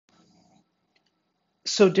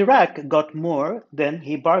So Dirac got more than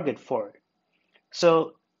he bargained for.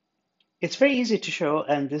 So it's very easy to show,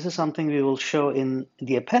 and this is something we will show in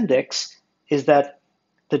the appendix, is that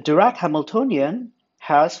the Dirac Hamiltonian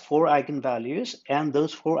has 4 eigenvalues, and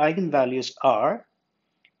those 4 eigenvalues are,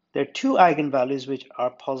 there are 2 eigenvalues which are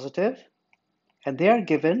positive, and they are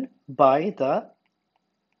given by the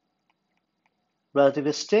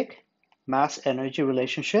relativistic mass-energy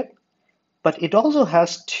relationship, but it also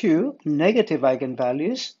has 2 negative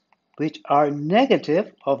eigenvalues which are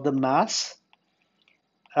negative of the mass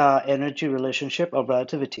energy relationship of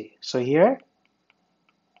relativity. So here,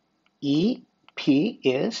 EP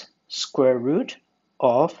is square root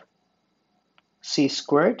of c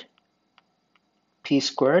squared p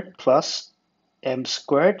squared plus m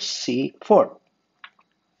squared c4.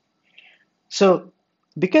 So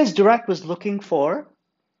because Dirac was looking for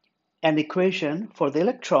an equation for the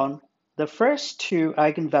electron, the first 2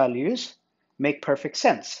 eigenvalues make perfect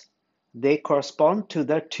sense. They correspond to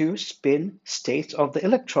the 2 spin states of the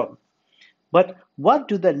electron. But what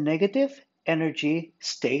do the negative energy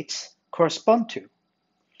states correspond to?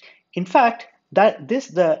 In fact,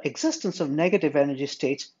 the existence of negative energy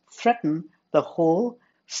states threaten the whole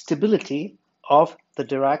stability of the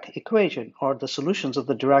Dirac equation, or the solutions of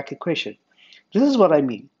the Dirac equation. This is what I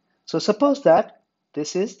mean. So suppose that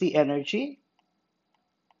this is the energy,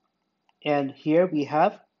 and here we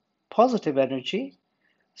have positive energy.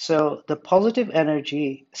 So the positive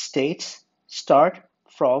energy states start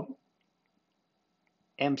from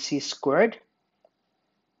mc squared,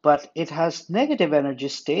 but it has negative energy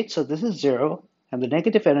states, so this is 0, and the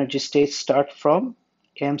negative energy states start from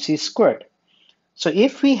mc squared. So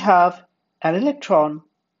if we have an electron,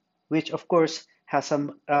 which of course has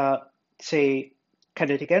some, say,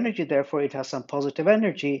 kinetic energy, therefore it has some positive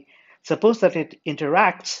energy, suppose that it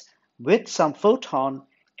interacts with some photon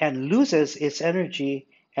and loses its energy,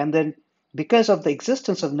 and then because of the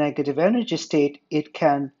existence of negative energy state, it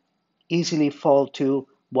can easily fall to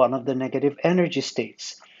one of the negative energy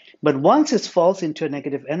states. But once it falls into a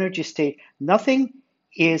negative energy state, nothing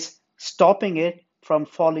is stopping it from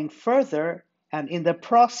falling further, and in the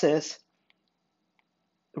process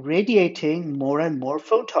radiating more and more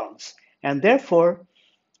photons. And therefore,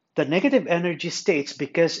 the negative energy states,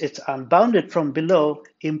 because it's unbounded from below,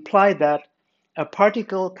 imply that a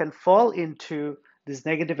particle can fall into these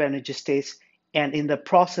negative energy states and in the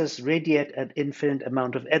process radiate an infinite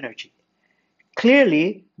amount of energy.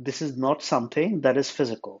 Clearly, this is not something that is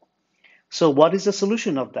physical. So what is the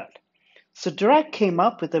solution of that? So Dirac came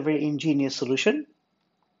up with a very ingenious solution,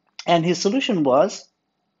 and his solution was,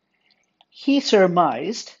 he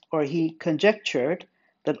surmised, or he conjectured,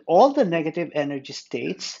 that all the negative energy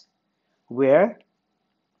states were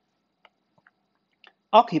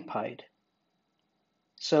occupied.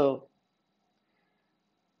 So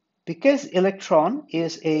because electron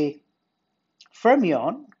is a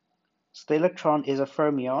fermion, so the electron is a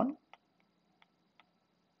fermion,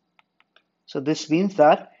 so this means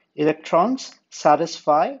that electrons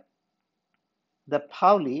satisfy the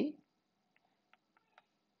Pauli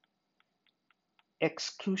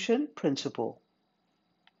exclusion principle.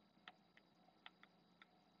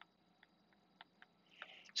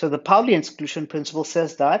 So the Pauli exclusion principle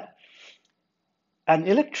says that an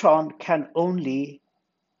electron can only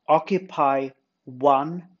occupy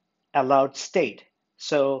one allowed state.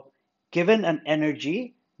 So given an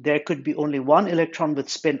energy, there could be only one electron with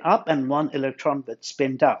spin up and one electron with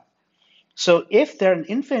spin down. So if there are an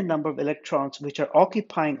infinite number of electrons which are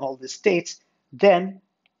occupying all these states, then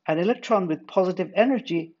an electron with positive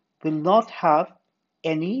energy will not have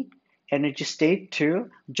any energy state to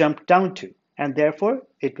jump down to, and therefore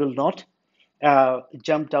it will not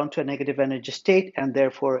jump down to a negative energy state, and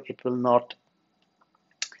therefore it will not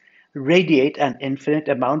radiate an infinite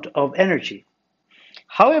amount of energy.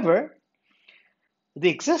 However, the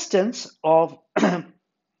existence of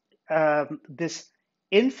this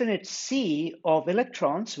infinite sea of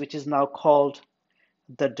electrons, which is now called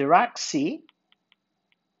the Dirac sea,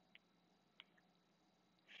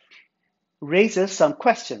 raises some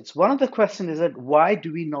questions. One of the questions is that why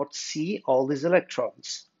do we not see all these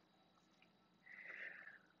electrons?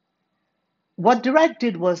 What Dirac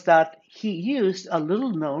did was that he used a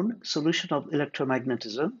little known solution of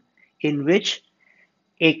electromagnetism in which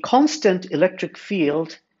a constant electric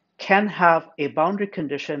field can have a boundary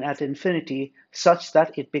condition at infinity such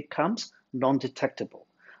that it becomes non-detectable.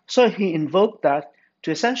 So he invoked that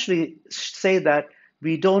to essentially say that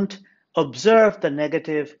we don't observe the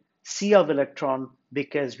negative sea of electron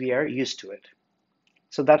because we are used to it.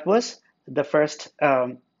 So that was the first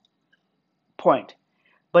point.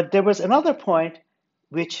 But there was another point,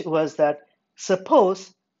 which was that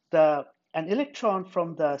Suppose an electron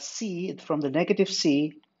from the negative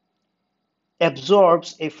C,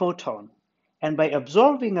 absorbs a photon. And by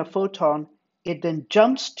absorbing a photon, it then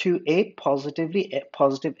jumps to a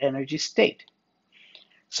positive energy state.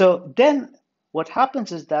 So then what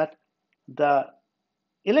happens is that the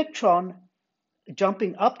electron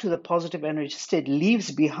jumping up to the positive energy state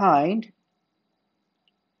leaves behind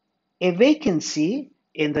a vacancy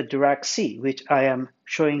in the Dirac sea, which I am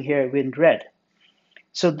showing here in red.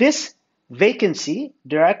 So this vacancy,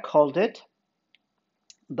 Dirac called it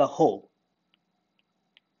the hole.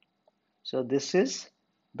 So this is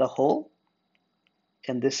the hole,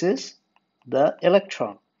 and this is the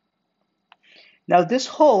electron. Now this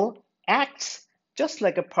hole acts just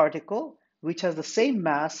like a particle which has the same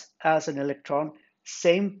mass as an electron,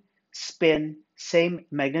 same spin, same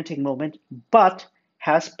magnetic moment, but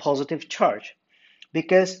has positive charge.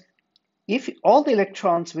 Because if all the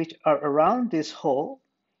electrons which are around this hole,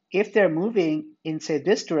 if they're moving in, say,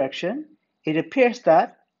 this direction, it appears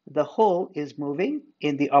that the hole is moving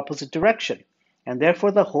in the opposite direction. And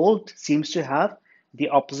therefore, the hole seems to have the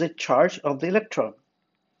opposite charge of the electron.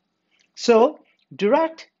 So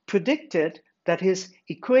Dirac predicted that his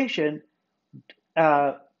equation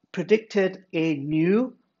predicted a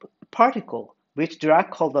new particle, which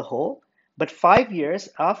Dirac called the hole. But 5 years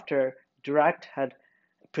after Dirac had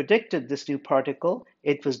predicted this new particle,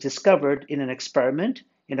 it was discovered in an experiment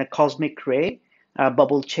in a cosmic ray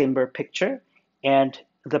bubble chamber picture. And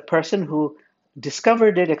the person who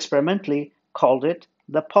discovered it experimentally called it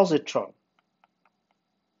the positron.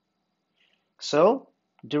 So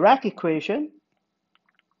Dirac equation,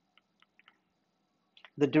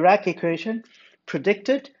 the Dirac equation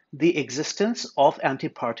predicted the existence of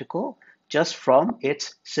antiparticle just from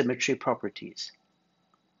its symmetry properties.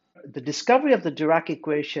 The discovery of the Dirac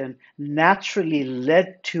equation naturally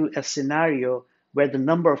led to a scenario where the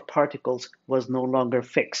number of particles was no longer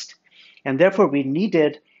fixed. And therefore, we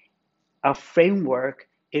needed a framework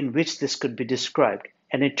in which this could be described.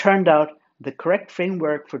 And it turned out the correct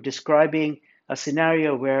framework for describing a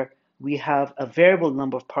scenario where we have a variable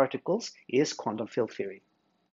number of particles is quantum field theory.